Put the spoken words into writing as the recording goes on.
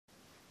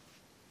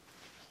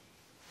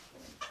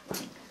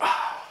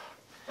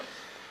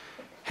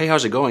Hey,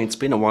 how's it going? It's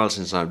been a while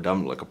since I've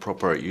done like a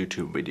proper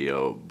YouTube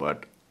video,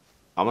 but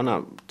I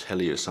wanna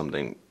tell you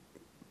something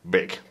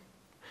big.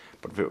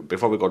 But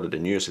before we go to the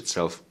news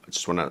itself, I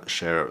just wanna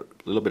share a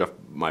little bit of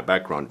my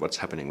background, what's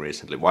happening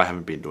recently, why I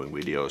haven't been doing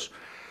videos.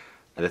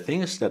 And the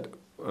thing is that,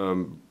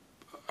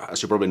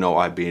 as you probably know,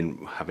 I've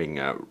been having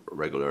a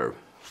regular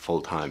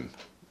full-time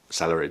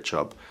salaried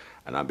job,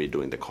 and I've been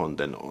doing the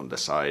content on the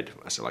side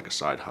as like a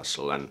side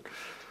hustle. And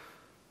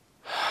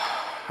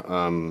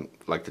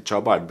like the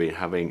job I've been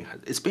having,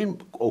 it's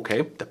been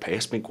okay. The pay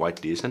has been quite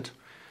decent,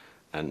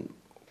 and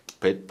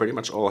pretty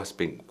much all has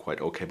been quite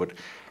okay. But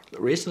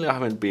recently, I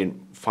haven't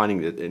been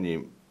finding it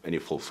any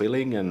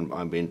fulfilling, and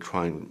I've been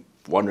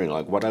wondering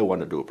like what I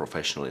want to do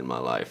professionally in my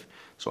life.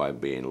 So I've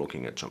been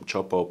looking at some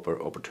job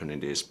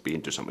opportunities,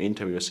 been to some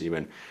interviews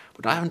even,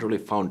 but I haven't really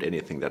found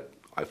anything that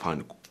I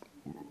find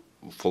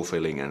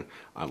fulfilling and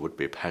I would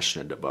be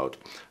passionate about,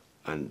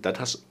 and that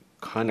has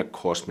kind of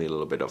caused me a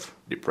little bit of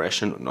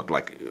depression. Not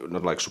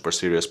like super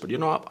serious, but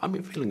I've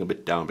been feeling a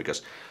bit down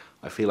because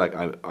I feel like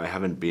I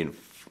haven't been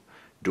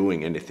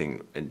doing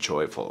anything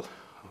enjoyable.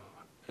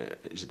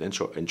 Is it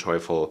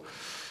enjoyable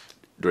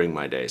during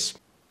my days?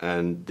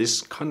 And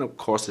this kind of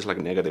caused this like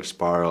negative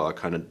spiral. I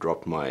kind of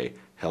dropped my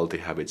healthy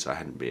habits. I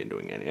hadn't been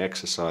doing any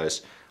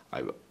exercise.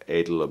 I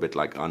ate a little bit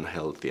like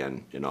unhealthy,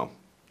 and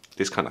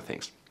these kind of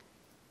things.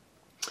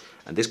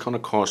 And this kind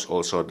of caused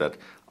also that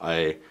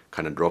I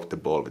kind of dropped the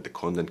ball with the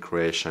content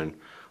creation.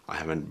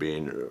 I've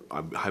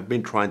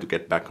been trying to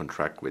get back on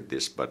track with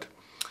this, but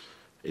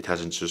it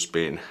hasn't just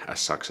been as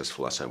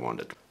successful as I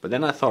wanted. But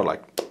then I thought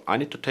like I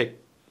need to take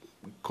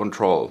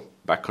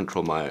back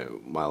control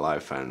my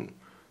life and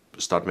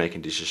start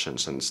making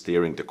decisions and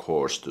steering the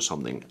course to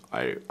something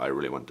I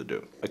really want to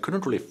do. I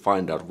couldn't really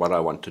find out what I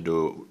want to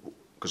do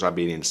because I've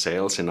been in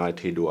sales in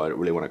IT. Do I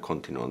really want to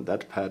continue on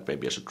that path?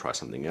 Maybe I should try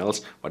something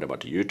else. What about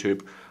the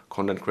YouTube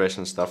content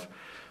creation stuff?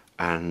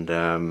 And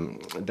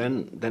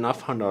then I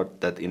found out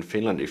that in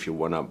Finland, if you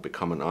want to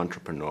become an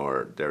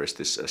entrepreneur, there is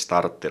this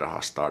start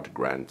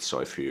grant. So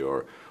if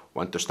you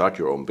want to start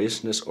your own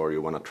business or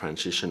you want to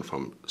transition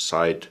from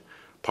side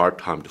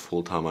part-time to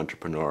full-time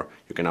entrepreneur,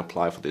 you can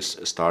apply for this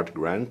start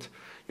grant.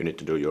 You need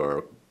to do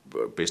your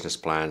business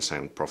plans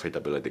and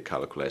profitability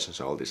calculations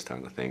and all these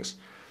kind of things.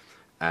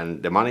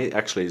 And the money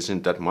actually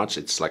isn't that much.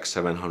 It's like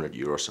 700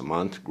 euros a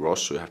month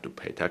gross, so you have to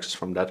pay taxes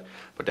from that.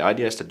 But the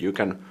idea is that you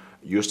can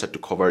use that to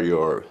cover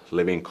your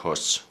living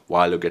costs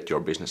while you get your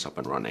business up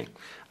and running.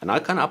 And I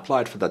kind of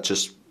applied for that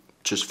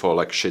just for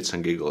like shits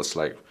and giggles.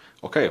 Like,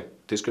 okay,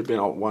 this could be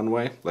one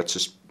way. Let's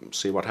just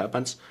see what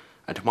happens.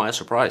 And to my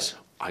surprise,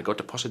 I got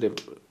a positive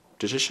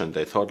decision.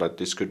 They thought that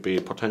this could be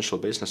a potential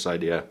business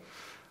idea,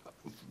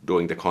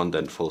 doing the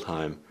content full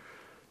time.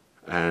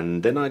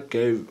 And then I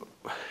gave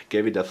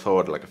it a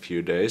thought like a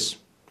few days,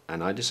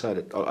 and I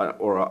decided,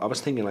 or I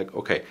was thinking like,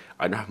 okay,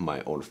 I don't have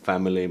my own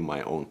family,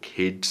 my own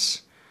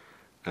kids,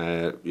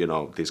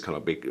 these kind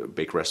of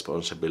big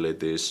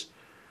responsibilities,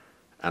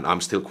 and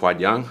I'm still quite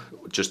young,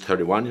 just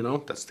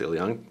 31, that's still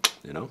young,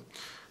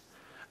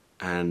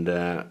 and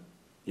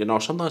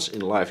sometimes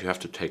in life you have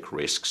to take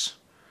risks,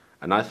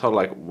 and I thought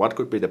like, what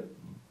could be the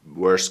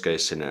worst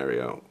case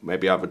scenario?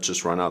 Maybe I would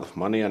just run out of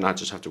money and I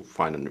just have to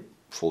find a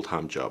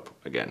full-time job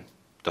again.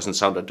 Doesn't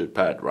sound that too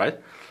bad, right?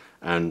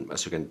 And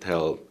as you can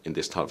tell, in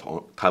this type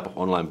of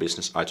online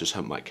business, I just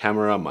have my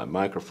camera, my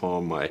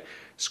microphone, my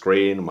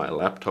screen, my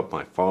laptop,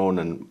 my phone,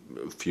 and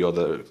a few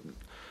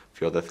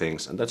other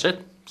things, and that's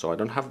it. So I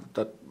don't have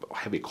that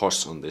heavy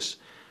costs on this.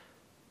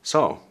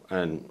 So,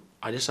 and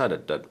I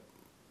decided that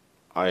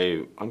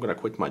I'm gonna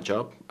quit my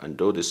job and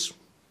do this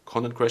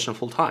content creation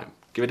full time.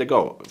 Give it a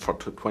go for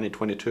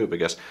 2022,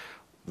 because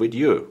with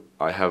you,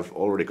 I have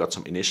already got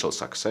some initial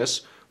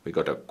success. We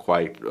got a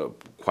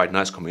quite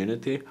nice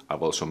community.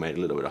 I've also made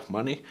a little bit of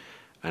money,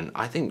 and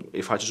I think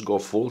if I just go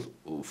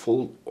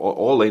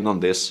all in on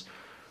this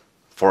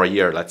for a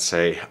year, let's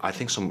say, I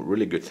think some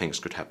really good things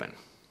could happen,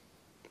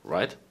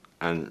 right?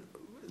 And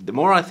the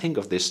more I think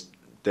of this,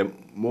 the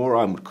more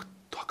I'm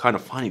kind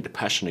of finding the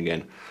passion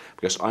again,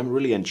 because I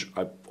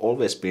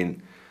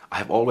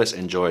have always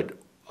enjoyed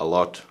a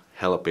lot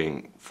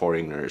helping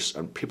foreigners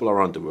and people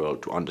around the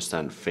world to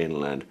understand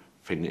Finland,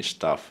 Finnish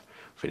stuff,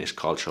 Finnish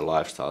culture,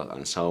 lifestyle,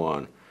 and so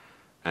on.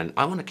 And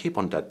I want to keep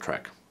on that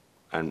track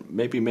and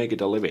maybe make it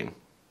a living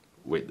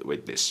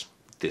with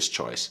this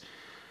choice.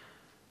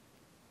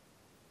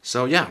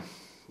 So yeah,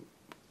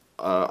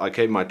 I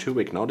gave my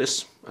 2-week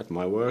notice at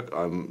my work.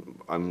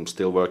 I'm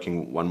still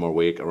working one more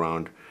week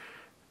around,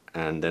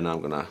 and then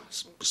I'm gonna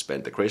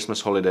spend the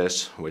Christmas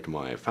holidays with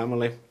my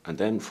family. And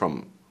then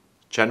from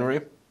January,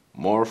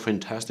 more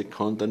fantastic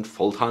content,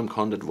 full-time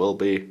content will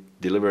be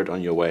delivered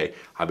on your way.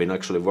 I've been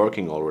actually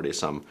working already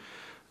some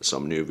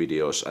new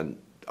videos, and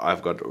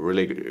I've got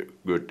really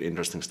good,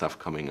 interesting stuff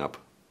coming up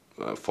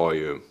for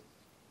you.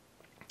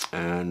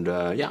 And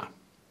yeah,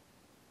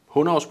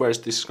 who knows where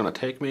this is gonna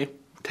take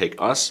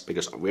us,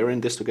 because we're in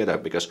this together.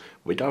 Because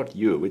without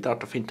you, without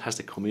the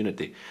fantastic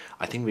community,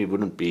 I think we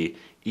wouldn't be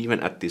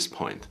even at this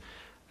point.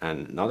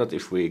 And now that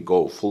if we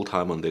go full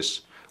time on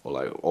this, or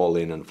like all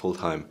in and full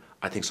time,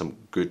 I think some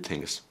good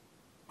things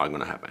are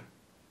gonna happen.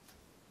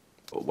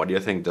 What do you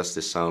think? Does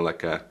this sound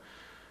like a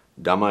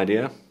dumb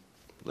idea?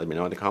 Let me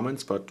know in the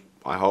comments, but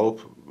I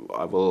hope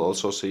I will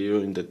also see you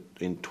in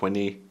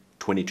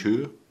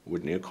 2022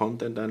 with new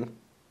content, and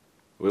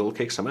we'll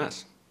kick some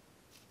ass.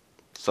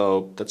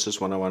 So that's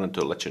just what I wanted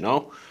to let you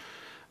know.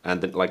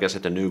 And then, like I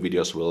said, the new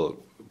videos will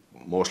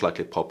most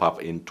likely pop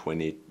up in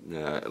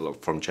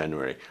from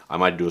January. I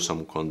might do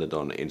some content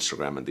on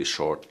Instagram and these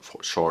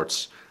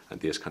shorts and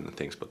these kind of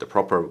things, but the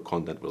proper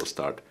content will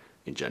start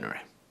in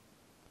January.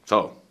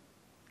 So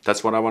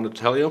that's what I wanted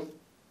to tell you.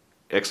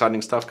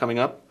 Exciting stuff coming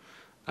up,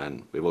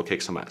 and we will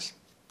kick some ass.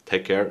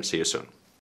 Take care. See you soon.